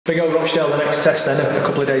Big old Rochdale the next test then, a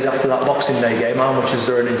couple of days after that Boxing Day game. How much is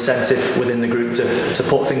there an incentive within the group to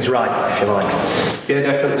put things right, if you like? Yeah,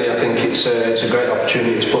 definitely. I think it's a great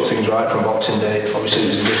opportunity to put things right from Boxing Day. Obviously it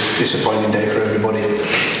was a disappointing day for everybody,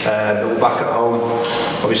 but we're back at home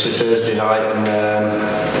obviously Thursday night,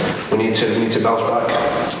 and we need to bounce back.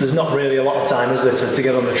 There's not really a lot of time, is there, to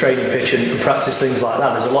get on the training pitch and practice things like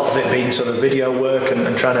that? There's a lot of it being sort of video work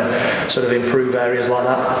and trying to sort of improve areas like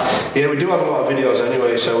that. Yeah, we do have a lot of videos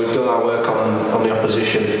anyway, so we've done our work on the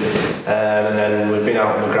opposition, and then we've been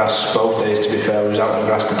out on the grass both days. To be fair, we was out on the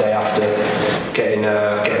grass the day after, getting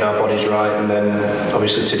our bodies right, and then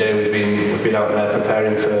obviously today we've been out there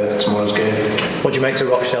preparing for tomorrow's game. What do you make to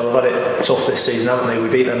Rochdale? They've had it tough this season, haven't they? We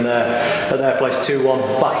beat them there at their place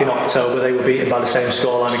 2-1 back in October. They were beaten by the same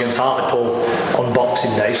scoreline against Hartlepool on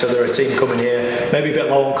Boxing Day, so they're a team coming here maybe a bit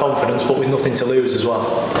low on confidence, but with nothing to lose as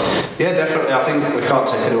well. Yeah, definitely. I think we can't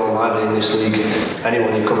take anyone lightly in this league.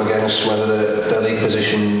 Anyone you come against, whether their league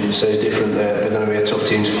position says different, they're going to be a tough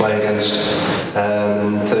team to play against.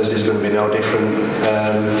 Thursday's going to be no different.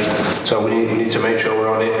 So we need to make sure we're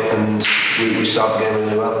on it, and we start the game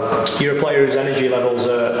really well. You're a player whose energy levels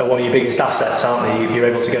are one of your biggest assets, aren't they? You're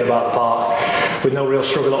able to get about the park with no real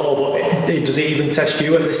struggle at all, but does it even test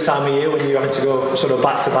you at this time of year when you're having to go sort of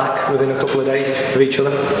back to back within a couple of days of each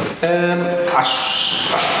other?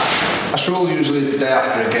 I struggle usually the day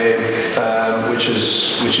after a game, which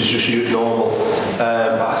is just normal.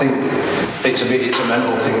 But I think it's a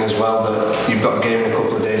mental thing as well, that you've got a game in a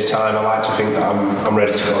couple of days' time. I like to think that I'm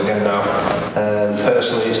ready to go again now.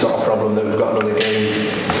 Personally, it's not a problem that we've got another game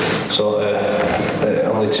sort of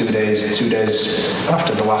only 2 days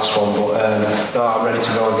after the last one, but no, I'm ready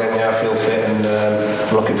to go again. Yeah, I feel fit, and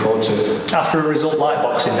I'm looking forward to it. After a result like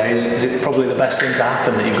Boxing Day, is it probably the best thing to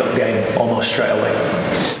happen that you've got the game almost straight away?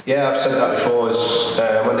 Yeah, I've said that before.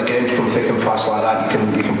 When the games come thick and fast like that,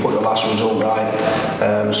 you can put the last result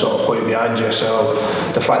right, sort of put it behind you. So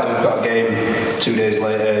the fact that we've got a game 2 days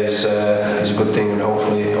later is a good thing, and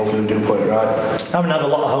hopefully we do put it right. I haven't had a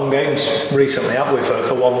lot of home games recently, have we,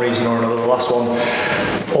 for one reason or another? The last one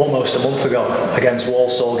almost a month ago against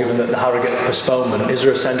Walsall, given that the Harrogate postponement. Is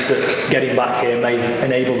there a sense that getting back here may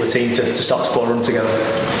enable the team to start to put a run together?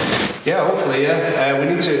 Yeah, hopefully, yeah. We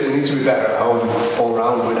need to be better at home all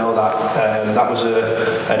round. We know that. That was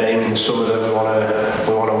an aim in the summer, that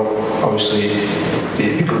we want to obviously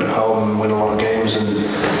be good at home and win a lot of games, and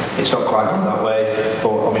it's not quite gone that way. But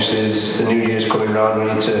obviously, as the new year's coming round, we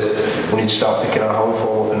need to start picking our home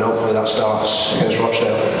form up, and hopefully that starts against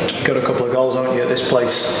Rochdale. You've got a couple of goals, haven't you, at this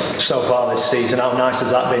place so far this season? How nice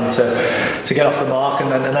has that been to get off the mark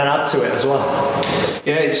and then add to it as well?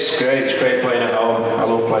 Yeah, it's great. It's great playing at home. I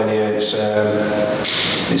love playing here.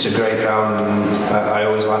 It's a great ground, and I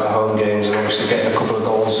always like the home games, and obviously getting a couple of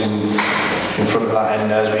goals in front of that end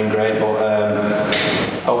there has been great, but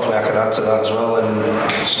hopefully I can add to that as well,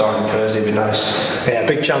 and starting Thursday would be nice. Yeah,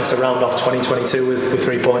 big chance to round off 2022 with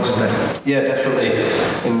 3 points, isn't it? Yeah, definitely.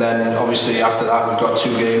 And then obviously after that we've got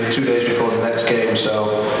 2 days before the next game,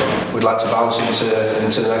 so we'd like to bounce into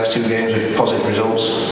the next 2 games with positive results.